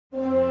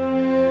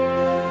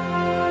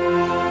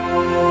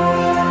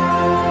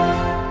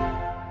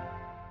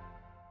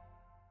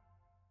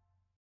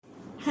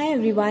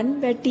everyone,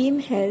 we're Team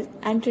Health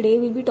and today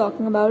we'll be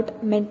talking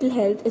about mental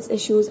health, its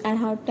issues and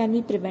how can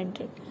we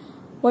prevent it.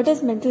 What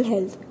is mental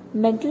health?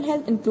 Mental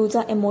health includes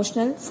our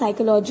emotional,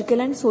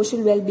 psychological and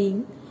social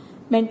well-being.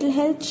 Mental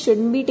health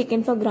shouldn't be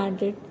taken for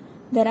granted.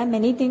 There are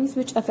many things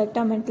which affect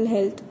our mental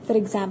health. For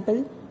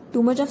example,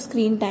 too much of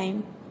screen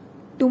time.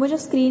 Too much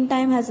of screen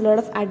time has a lot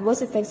of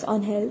adverse effects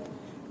on health,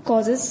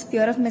 causes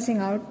fear of missing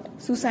out,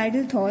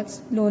 suicidal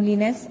thoughts,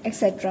 loneliness,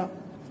 etc.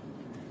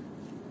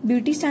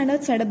 Beauty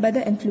standards set up by the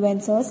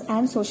influencers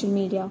and social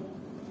media.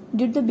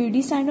 Due to the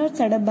beauty standards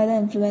set up by the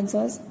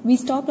influencers, we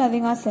stop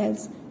loving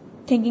ourselves.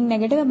 Thinking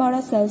negative about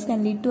ourselves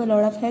can lead to a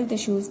lot of health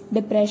issues,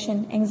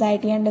 depression,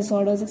 anxiety and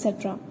disorders,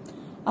 etc.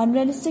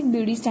 Unrealistic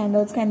beauty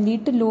standards can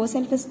lead to low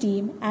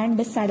self-esteem and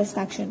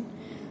dissatisfaction.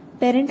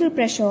 Parental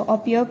pressure or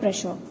peer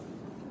pressure.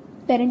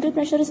 Parental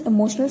pressure is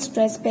emotional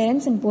stress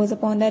parents impose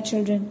upon their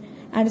children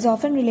and is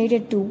often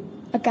related to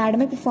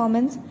academic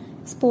performance,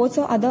 sports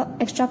or other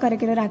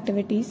extracurricular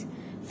activities,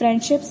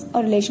 friendships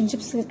or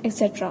relationships,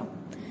 etc.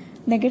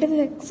 Negative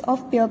effects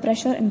of peer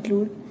pressure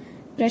include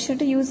pressure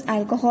to use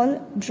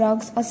alcohol,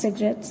 drugs or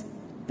cigarettes,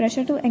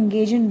 pressure to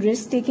engage in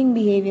risk-taking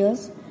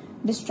behaviors,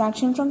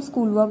 distraction from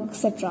schoolwork,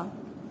 etc.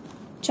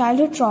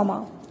 Childhood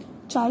trauma.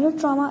 Childhood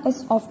trauma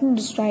is often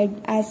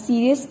described as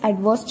serious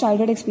adverse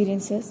childhood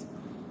experiences.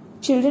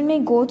 Children may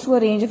go through a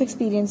range of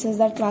experiences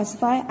that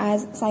classify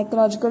as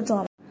psychological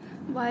trauma.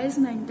 Why is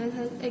mental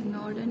health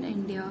ignored in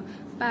India?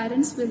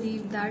 Parents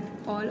believe that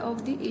all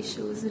of the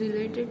issues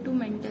related to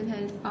mental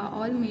health are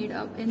all made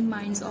up in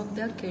minds of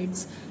their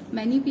kids.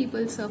 Many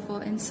people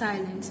suffer in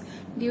silence.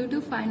 Due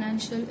to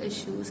financial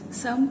issues,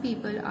 some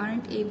people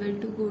aren't able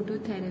to go to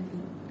therapy.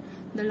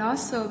 The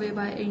last survey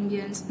by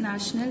India's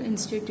National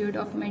Institute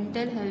of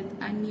Mental Health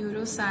and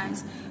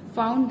Neuroscience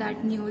found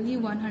that nearly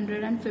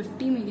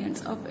 150 million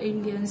of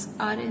Indians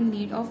are in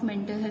need of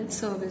mental health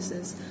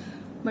services.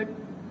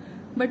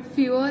 But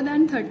fewer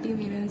than 30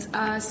 million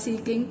are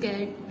seeking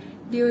care.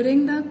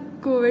 During the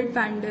COVID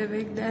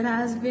pandemic, there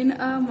has been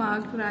a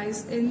marked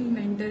rise in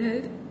mental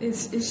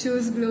health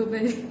issues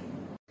globally.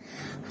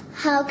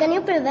 How can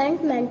you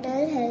prevent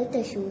mental health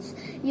issues?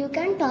 You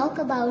can talk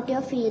about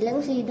your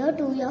feelings either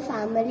to your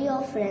family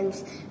or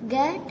friends.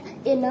 Get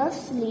enough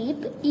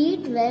sleep,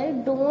 eat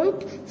well,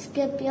 don't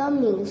skip your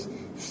meals.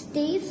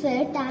 Stay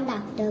fit and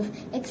active.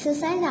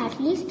 Exercise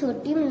at least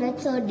 30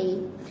 minutes a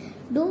day.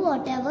 Do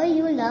whatever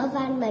you love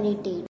and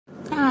meditate.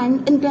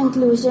 And in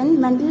conclusion,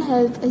 mental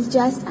health is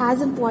just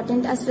as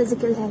important as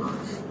physical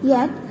health,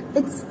 yet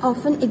it's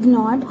often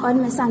ignored or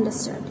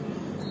misunderstood.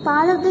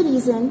 Part of the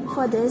reason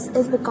for this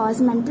is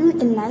because mental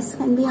illness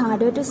can be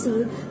harder to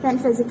see than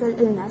physical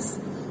illness.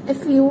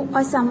 If you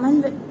or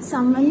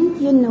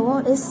someone you know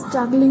is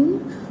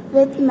struggling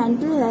with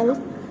mental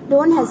health,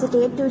 don't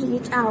hesitate to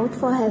reach out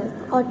for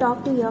help or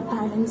talk to your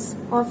parents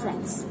or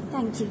friends.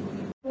 Thank you.